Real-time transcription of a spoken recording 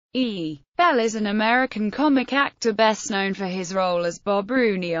Bell is an American comic actor best known for his role as Bob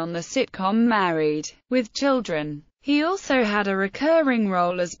Rooney on the sitcom Married, with Children. He also had a recurring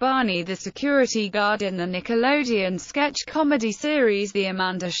role as Barney the security guard in the Nickelodeon sketch comedy series The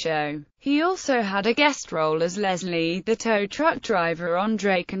Amanda Show. He also had a guest role as Leslie, the tow truck driver on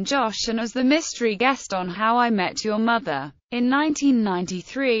Drake and Josh, and as the mystery guest on How I Met Your Mother. In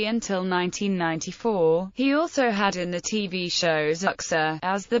 1993 until 1994, he also had in the TV shows Uxer,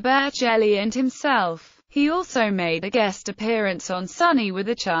 as the Bear Jelly and himself. He also made a guest appearance on Sunny with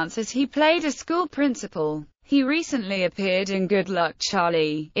a Chance as he played a school principal. He recently appeared in Good Luck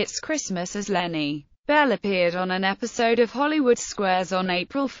Charlie, It's Christmas as Lenny. Bell appeared on an episode of Hollywood Squares on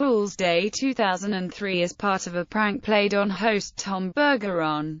April Fool's Day 2003 as part of a prank played on host Tom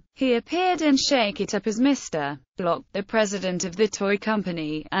Bergeron. He appeared in Shake It Up as Mr. Block, the president of the toy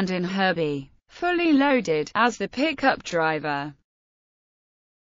company, and in Herbie, Fully Loaded, as the pickup driver.